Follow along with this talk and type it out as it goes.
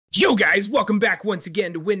Yo guys, welcome back once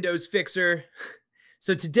again to Windows Fixer.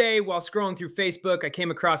 So today, while scrolling through Facebook, I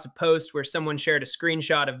came across a post where someone shared a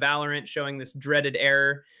screenshot of Valorant showing this dreaded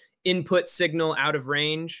error, input signal out of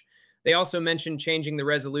range. They also mentioned changing the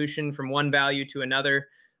resolution from one value to another,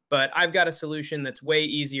 but I've got a solution that's way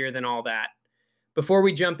easier than all that. Before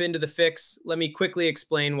we jump into the fix, let me quickly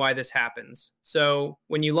explain why this happens. So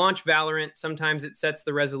when you launch Valorant, sometimes it sets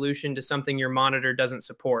the resolution to something your monitor doesn't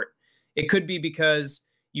support. It could be because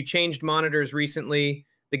you changed monitors recently,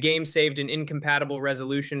 the game saved an incompatible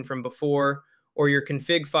resolution from before, or your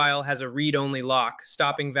config file has a read-only lock,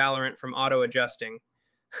 stopping Valorant from auto-adjusting.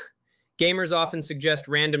 Gamers often suggest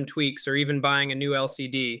random tweaks or even buying a new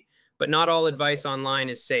LCD, but not all advice online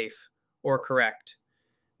is safe or correct.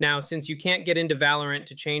 Now, since you can't get into Valorant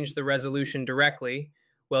to change the resolution directly,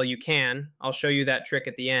 well, you can. I'll show you that trick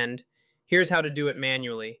at the end. Here's how to do it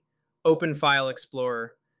manually. Open File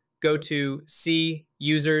Explorer. Go to C,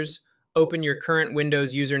 Users, open your current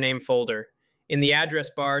Windows username folder. In the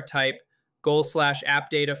address bar, type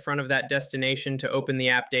 /appdata front of that destination to open the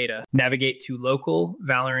app data. Navigate to Local,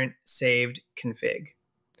 Valorant, Saved, Config.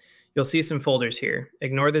 You'll see some folders here.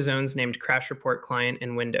 Ignore the zones named Crash Report Client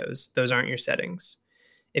and Windows. Those aren't your settings.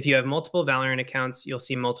 If you have multiple Valorant accounts, you'll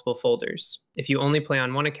see multiple folders. If you only play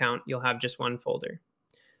on one account, you'll have just one folder.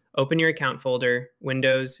 Open your account folder,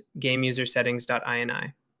 Windows,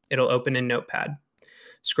 GameUserSettings.ini. It'll open in Notepad.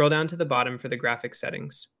 Scroll down to the bottom for the graphics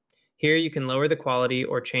settings. Here you can lower the quality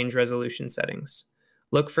or change resolution settings.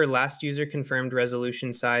 Look for last user confirmed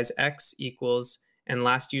resolution size X equals and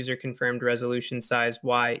last user confirmed resolution size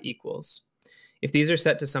Y equals. If these are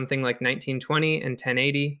set to something like 1920 and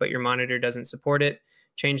 1080, but your monitor doesn't support it,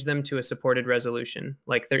 change them to a supported resolution,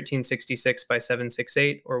 like 1366 by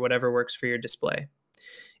 768 or whatever works for your display.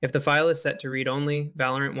 If the file is set to read-only,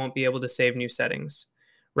 Valorant won't be able to save new settings.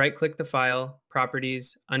 Right-click the file,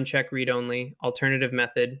 Properties, uncheck Read-Only, Alternative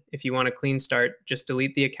Method. If you want a clean start, just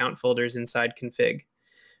delete the account folders inside Config.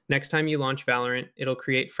 Next time you launch Valorant, it'll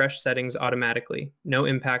create fresh settings automatically, no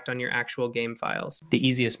impact on your actual game files. The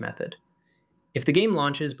easiest method. If the game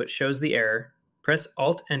launches but shows the error, press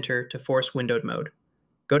ALT+Enter to force windowed mode.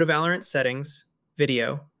 Go to Valorant Settings,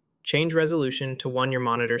 Video, change resolution to one your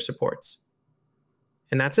monitor supports.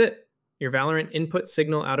 And that's it. Your Valorant input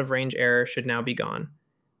signal out of range error should now be gone.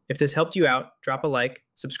 If this helped you out, drop a like,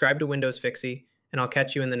 subscribe to Windows Fixie, and I'll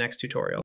catch you in the next tutorial.